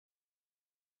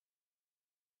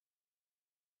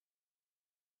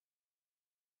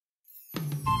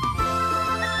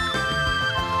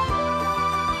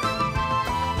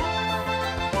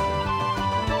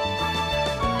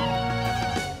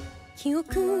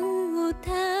をた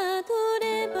ど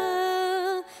れば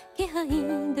気配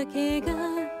だけが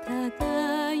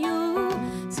漂う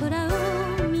空を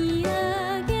見上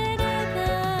げれば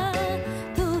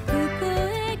遠く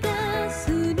声が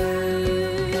する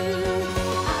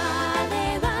あれ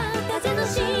は風の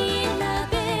調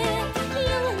べ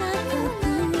夜が遠く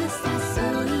誘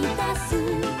い出す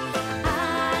あ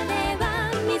れは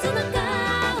水の香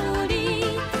り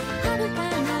遥か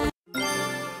な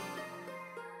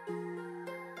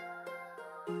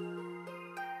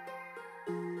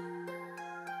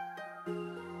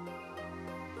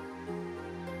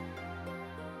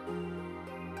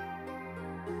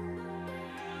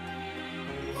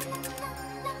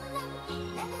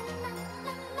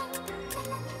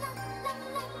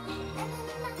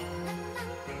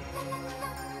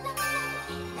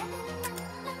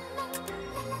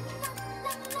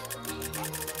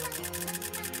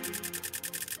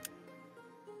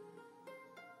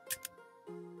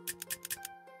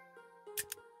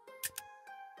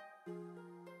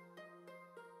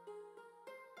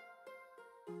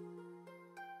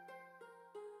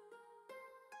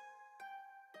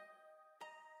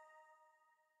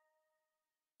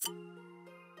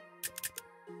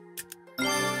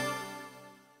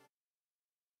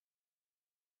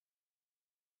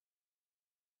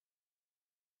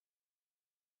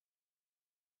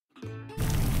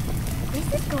This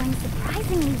is going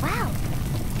surprisingly well.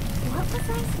 What was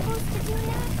I supposed to do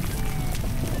next?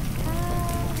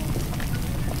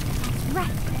 That's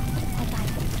right. I got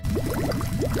it.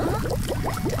 Huh?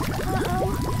 Uh-oh.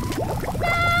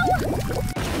 No!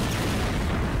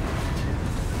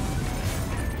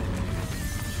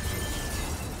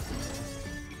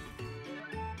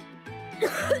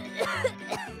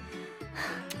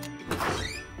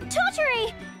 Totori!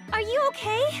 Are you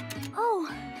okay? Oh.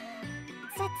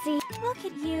 Setsi, look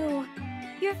at you.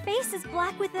 Your face is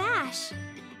black with ash.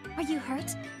 Are you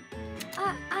hurt?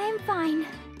 I'm fine.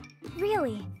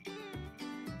 Really.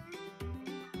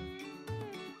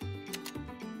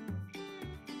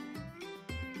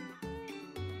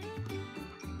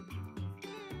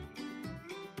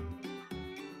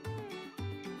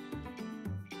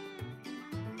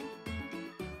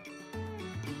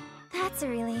 That's a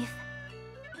relief.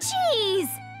 Jeez!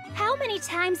 How many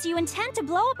times do you intend to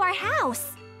blow up our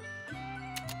house?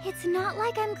 It's not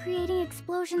like I'm creating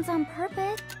explosions on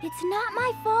purpose. It's not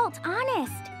my fault,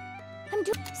 honest.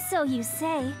 So you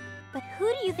say, but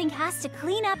who do you think has to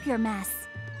clean up your mess?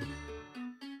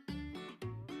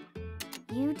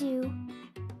 You do.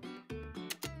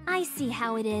 I see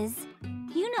how it is.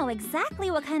 You know exactly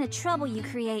what kind of trouble you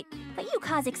create, but you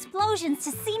cause explosions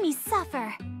to see me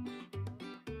suffer.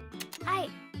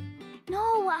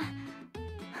 No,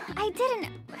 I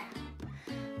didn't.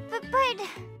 But...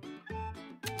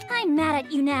 I'm mad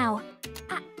at you now.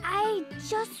 I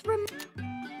just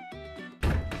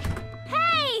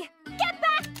Hey! Get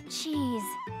back! Jeez.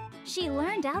 She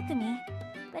learned alchemy.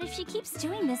 But if she keeps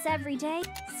doing this every day,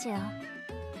 still,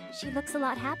 she looks a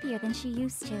lot happier than she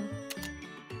used to.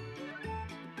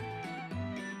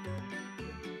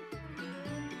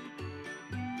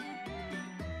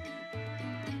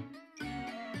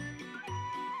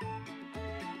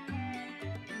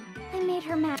 I made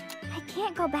her mad. I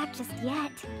can't go back just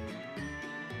yet.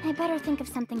 I better think of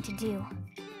something to do.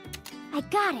 I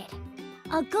got it!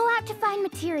 I'll go out to find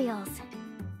materials.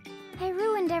 I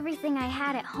ruined everything I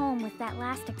had at home with that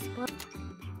last explosion.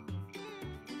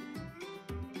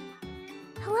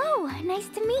 Hello, nice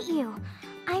to meet you.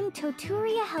 I'm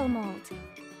Totori Helmold.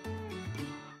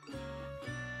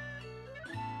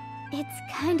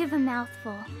 It's kind of a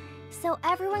mouthful, so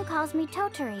everyone calls me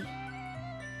Totori.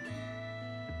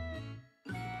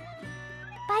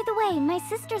 By the way, my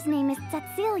sister's name is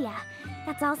Cecilia.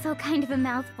 That's also kind of a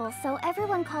mouthful, so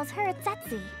everyone calls her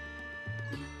Setsi.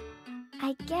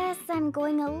 I guess I'm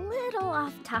going a little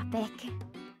off topic.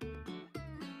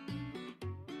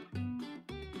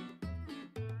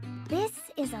 This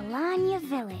is Alanya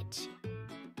Village,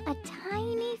 a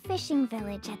tiny fishing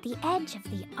village at the edge of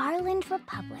the Arland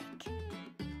Republic.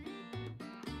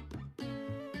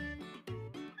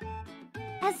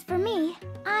 As for me,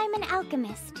 I'm an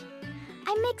alchemist.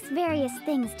 I mix various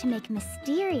things to make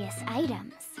mysterious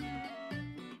items.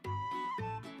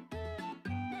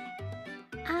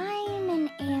 I'm an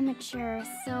amateur,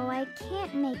 so I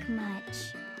can't make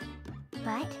much.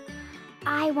 But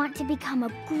I want to become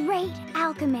a great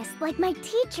alchemist like my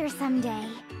teacher someday.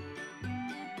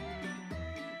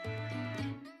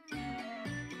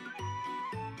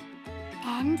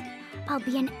 And I'll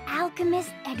be an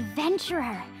alchemist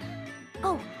adventurer.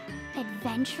 Oh,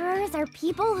 adventurers are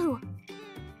people who...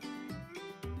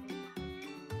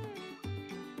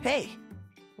 Hey,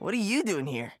 What are you doing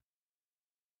here?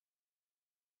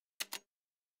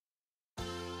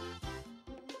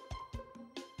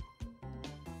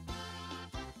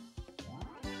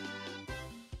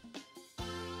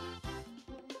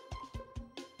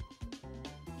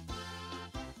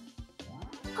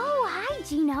 Oh, hi,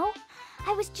 Gino.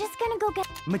 I was just gonna go get...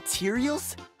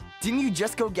 Materials? Didn't you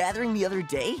just go gathering the other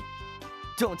day?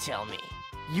 Don't tell me.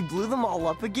 You blew them all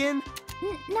up again?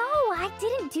 No, I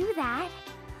didn't do that.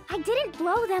 I didn't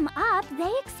blow them up.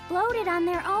 They exploded on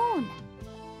their own.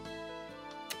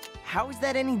 How is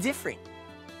that any different?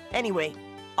 Anyway,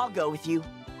 I'll go with you.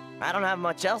 I don't have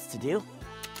much else to do.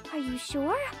 Are you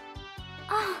sure?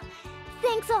 Oh,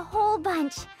 thanks a whole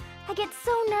bunch. I get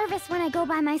so nervous when I go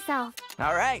by myself.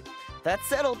 All right, that's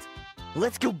settled.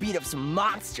 Let's go beat up some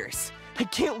monsters. I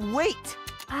can't wait.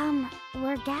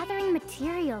 We're gathering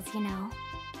materials, you know.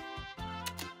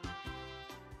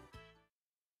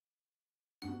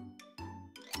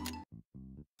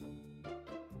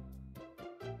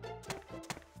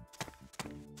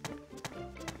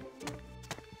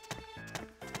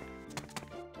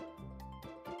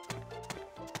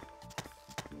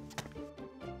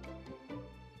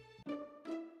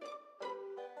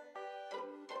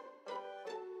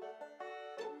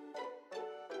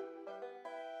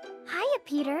 Hiya,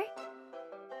 Peter.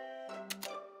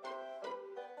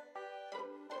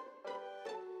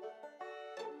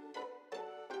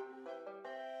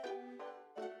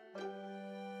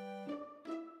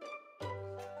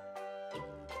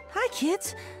 Hi,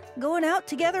 kids. Going out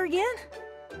together again?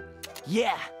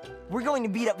 Yeah, we're going to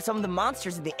beat up some of the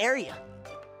monsters in the area.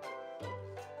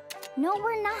 No,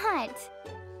 we're not.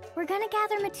 We're gonna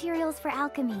gather materials for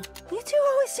alchemy. You two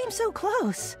always seem so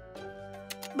close.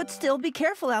 But still, be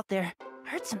careful out there. I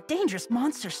heard some dangerous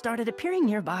monsters started appearing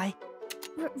nearby.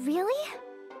 Really?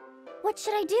 What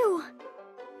should I do?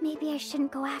 Maybe I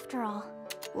shouldn't go after all.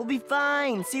 We'll be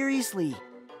fine, seriously.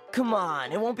 Come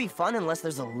on, it won't be fun unless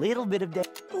there's a little bit of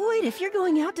Wait, if you're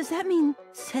going out, does that mean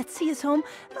Setsi is home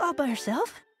all by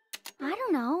herself? I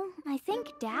don't know. I think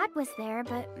Dad was there,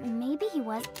 but maybe he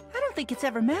was. I don't think it's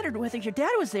ever mattered whether your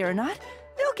dad was there or not.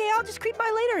 Okay, I'll just creep by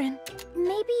later and...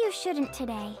 Maybe you shouldn't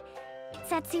today.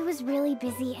 Setsi was really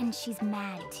busy and she's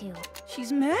mad, too.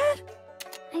 She's mad?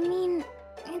 I mean,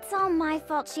 it's all my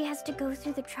fault she has to go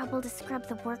through the trouble to scrub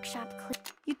the workshop clean.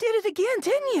 You did it again,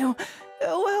 didn't you?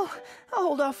 Well, I'll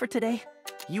hold off for today.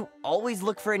 You always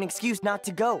look for an excuse not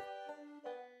to go.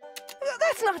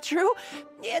 That's not true.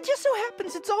 It just so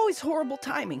happens it's always horrible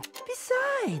timing.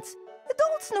 Besides,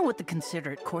 adults know what the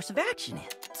considerate course of action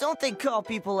is. Don't they call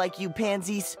people like you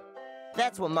pansies?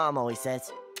 That's what Mom always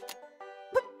says.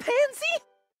 But pansy?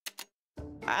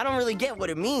 I don't really get what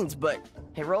it means, but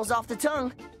it rolls off the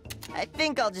tongue. I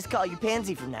think I'll just call you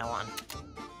Pansy from now on.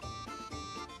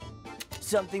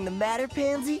 Something the matter,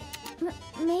 Pansy?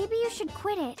 Maybe you should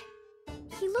quit it.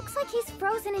 He looks like he's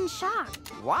frozen in shock.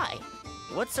 Why?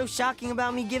 What's so shocking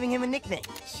about me giving him a nickname?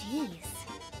 Jeez.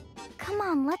 Come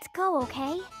on, let's go,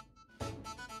 okay?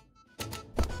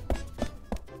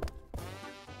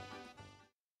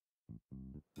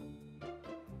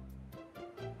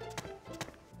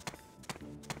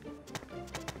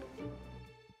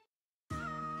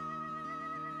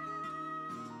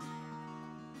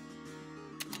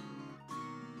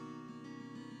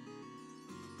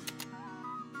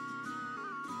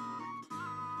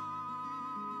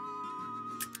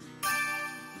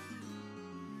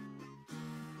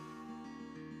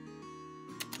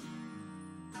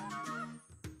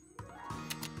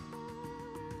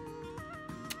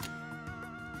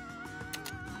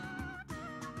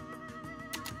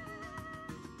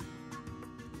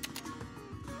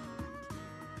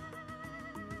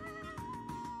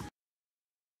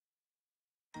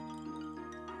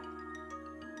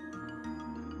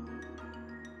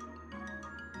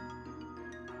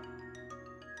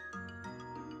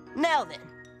 Now then,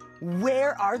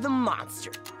 where are the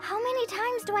monsters? How many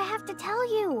times do I have to tell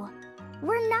you?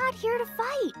 We're not here to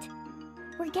fight.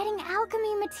 We're getting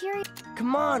alchemy material.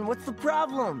 Come on, what's the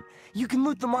problem? You can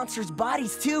loot the monsters'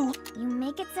 bodies too. You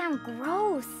make it sound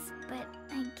gross, but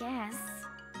I guess.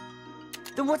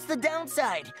 Then what's the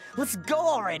downside? Let's go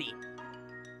already.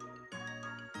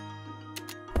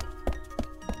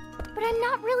 But I'm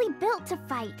not really built to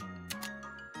fight.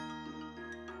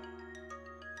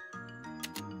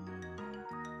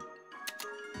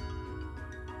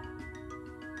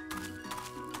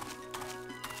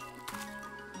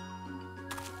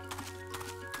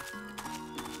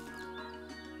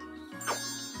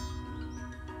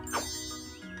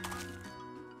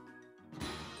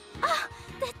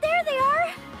 There they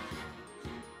are!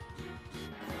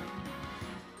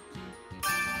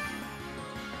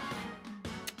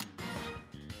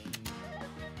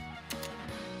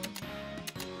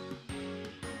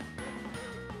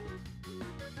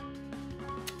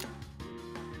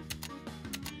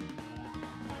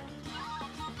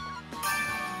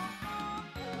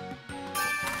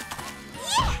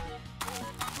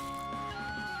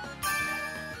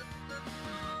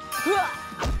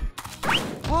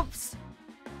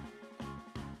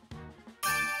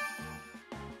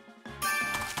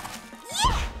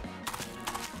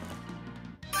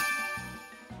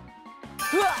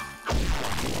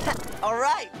 All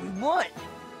right, we won.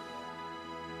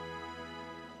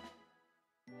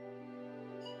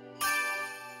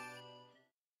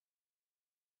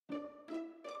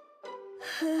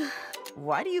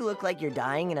 Why do you look like you're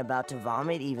dying and about to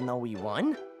vomit even though we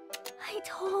won? I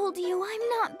told you I'm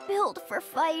not built for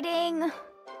fighting. Why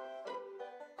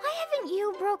haven't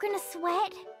you broken a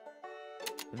sweat?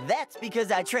 That's because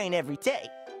I train every day.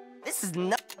 This is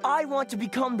not... I want to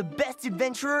become the best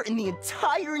adventurer in the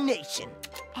entire nation.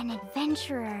 An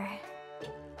adventurer.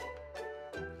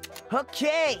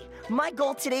 Okay, my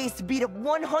goal today is to beat up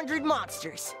 100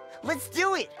 monsters. Let's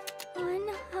do it.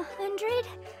 100?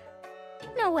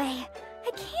 No way. I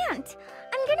can't.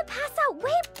 I'm gonna pass out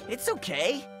way... It's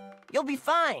okay. You'll be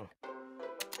fine.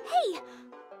 Hey!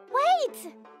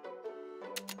 Wait!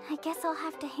 I guess I'll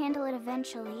have to handle it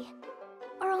eventually.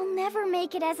 Or I'll never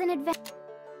make it as an adventurer.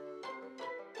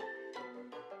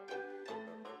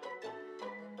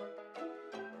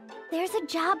 There's a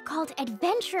job called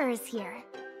Adventurers here.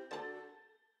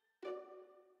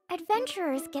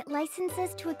 Adventurers get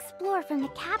licenses to explore from the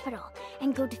capital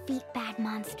and go defeat bad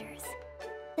monsters.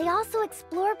 They also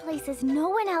explore places no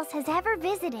one else has ever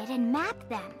visited and map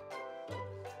them.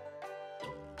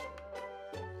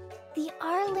 The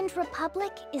Arland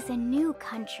Republic is a new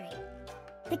country.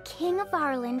 The King of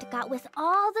Arland got with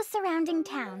all the surrounding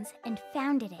towns and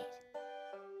founded it.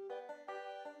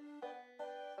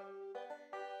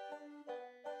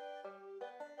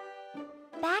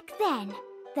 Back then,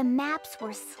 the maps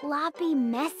were sloppy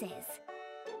messes.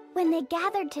 When they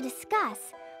gathered to discuss,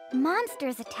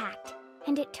 monsters attacked,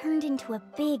 and it turned into a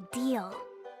big deal.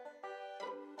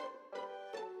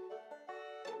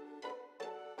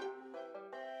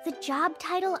 The job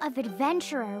title of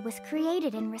Adventurer was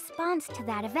created in response to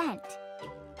that event.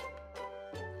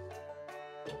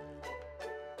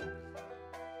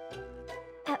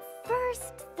 At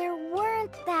first, there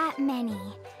weren't that many,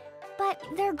 but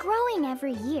they're growing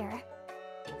every year.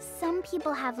 Some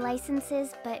people have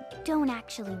licenses but don't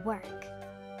actually work.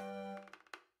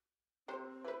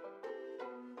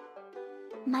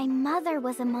 My mother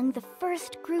was among the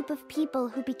first group of people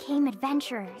who became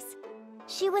adventurers.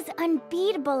 She was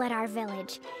unbeatable at our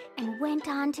village and went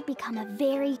on to become a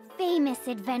very famous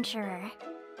adventurer.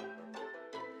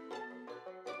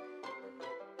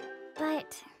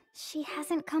 But she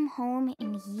hasn't come home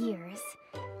in years.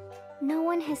 No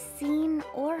one has seen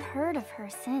or heard of her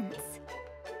since.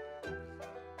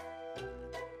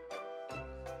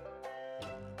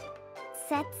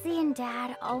 Setzi and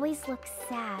Dad always look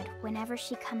sad whenever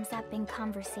she comes up in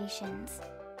conversations.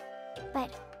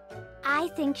 But I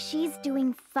think she's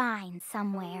doing fine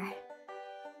somewhere.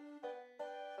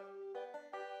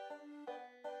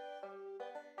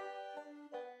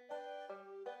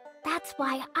 That's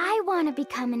why I want to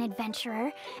become an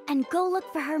adventurer and go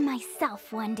look for her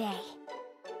myself one day.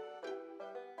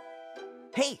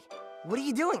 Hey, what are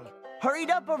you doing? Hurry it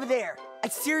up over there. I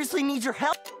seriously need your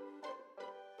help.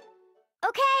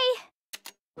 Okay.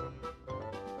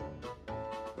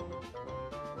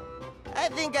 I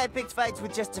think I picked fights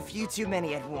with just a few too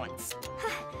many at once.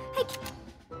 I can't...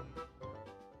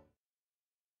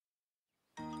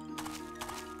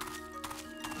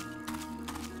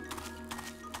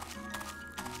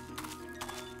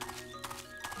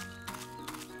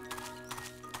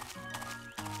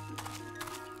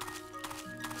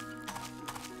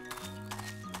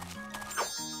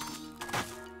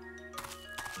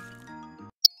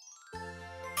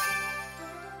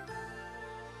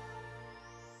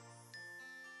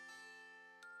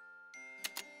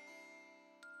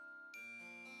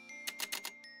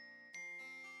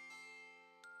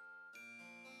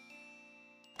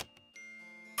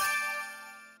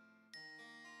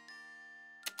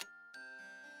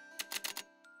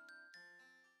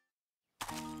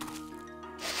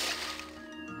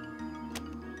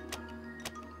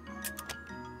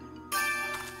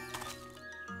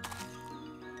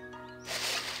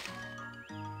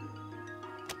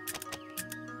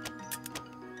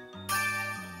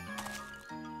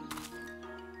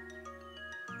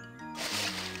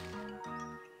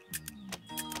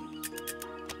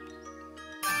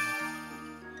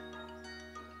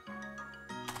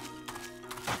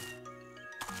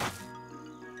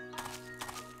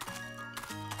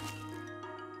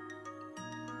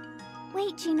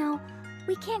 Wait, Gino.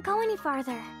 We can't go any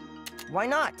farther. Why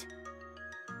not?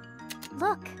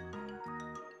 Look.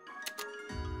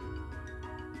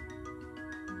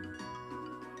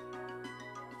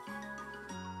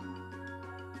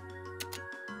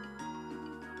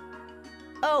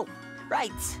 Oh,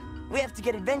 right. We have to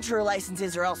get adventurer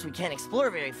licenses or else we can't explore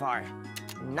very far.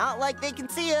 Not like they can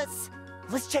see us.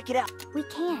 Let's check it out. We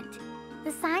can't.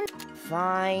 The sign...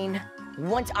 Fine.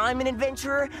 Once I'm an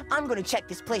adventurer, I'm gonna check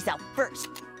this place out first.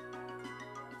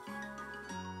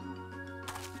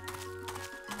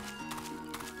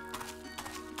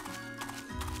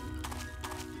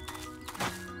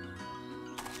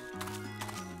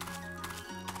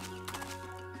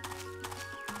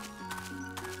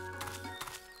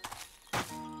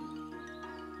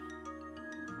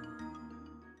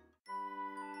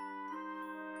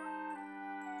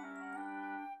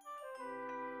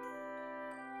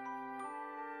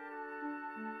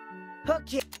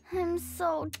 Okay. I'm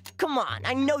so... Come on,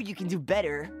 I know you can do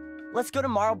better. Let's go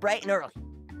tomorrow bright and early.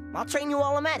 I'll train you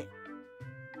while I'm at it.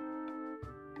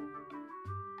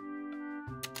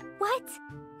 What?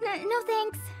 No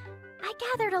thanks. I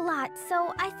gathered a lot,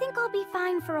 so I think I'll be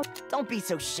fine for a... Don't be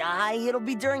so shy. It'll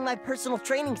be during my personal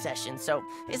training session, so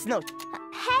it's no...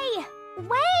 Hey!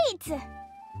 Wait!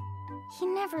 He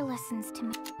never listens to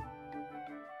me.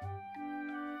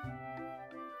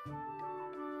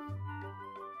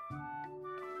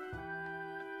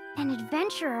 An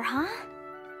adventurer, huh?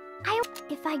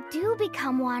 If I do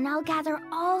become one, I'll gather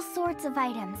all sorts of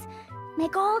items,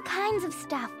 make all kinds of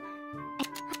stuff.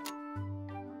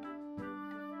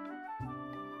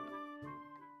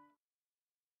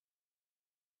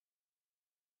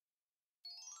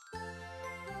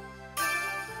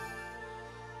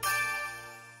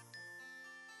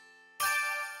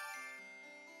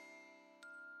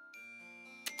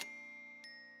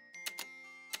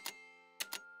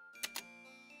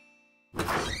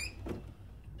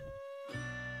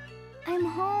 I'm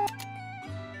home.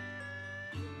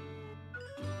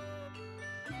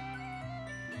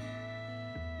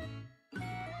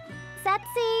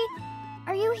 Setsi,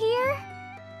 are you here?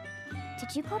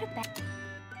 Did you go to bed?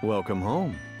 Welcome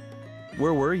home.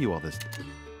 Where were you all this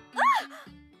time?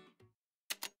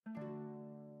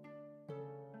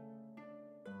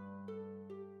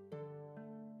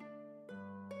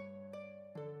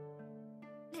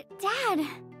 Dad!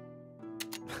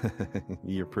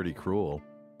 You're pretty cruel.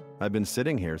 I've been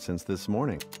sitting here since this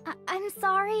morning. I'm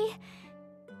sorry.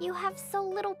 You have so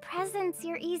little presence,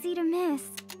 you're easy to miss.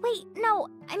 Wait, no,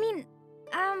 I mean,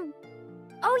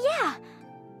 oh yeah!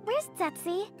 Where's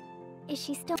Setsi? Is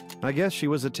she still... I guess she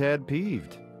was a tad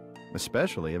peeved.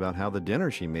 Especially about how the dinner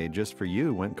she made just for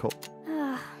you went cold.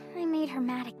 Ugh, I made her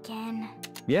mad again.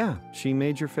 Yeah, she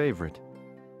made your favorite.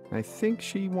 I think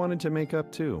she wanted to make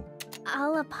up too.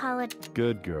 I'll apologize.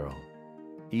 Good girl.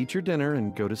 Eat your dinner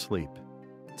and go to sleep.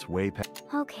 It's way past...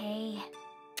 Okay.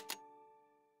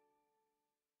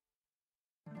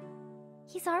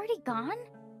 He's already gone?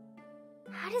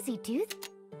 How does he do that?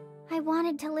 I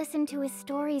wanted to listen to his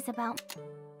stories about...